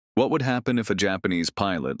What would happen if a Japanese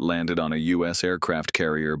pilot landed on a U.S. aircraft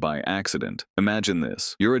carrier by accident? Imagine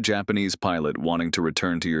this. You're a Japanese pilot wanting to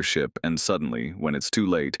return to your ship, and suddenly, when it's too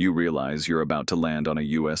late, you realize you're about to land on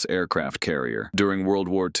a U.S. aircraft carrier. During World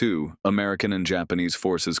War II, American and Japanese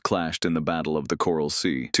forces clashed in the Battle of the Coral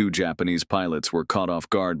Sea. Two Japanese pilots were caught off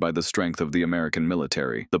guard by the strength of the American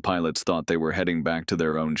military. The pilots thought they were heading back to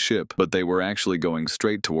their own ship, but they were actually going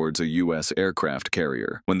straight towards a U.S. aircraft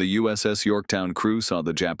carrier. When the USS Yorktown crew saw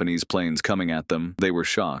the Japanese planes coming at them, they were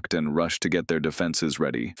shocked and rushed to get their defenses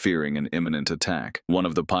ready, fearing an imminent attack. One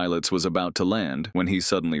of the pilots was about to land when he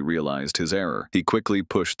suddenly realized his error. He quickly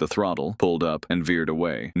pushed the throttle, pulled up, and veered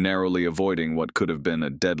away, narrowly avoiding what could have been a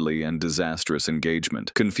deadly and disastrous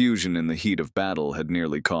engagement. Confusion in the heat of battle had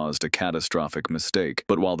nearly caused a catastrophic mistake,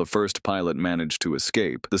 but while the first pilot managed to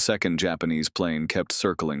escape, the second Japanese plane kept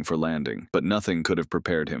circling for landing. But nothing could have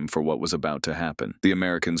prepared him for what was about to happen. The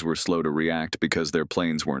Americans were slow to react because their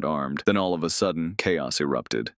planes weren't armed. Then all of a sudden, chaos erupted.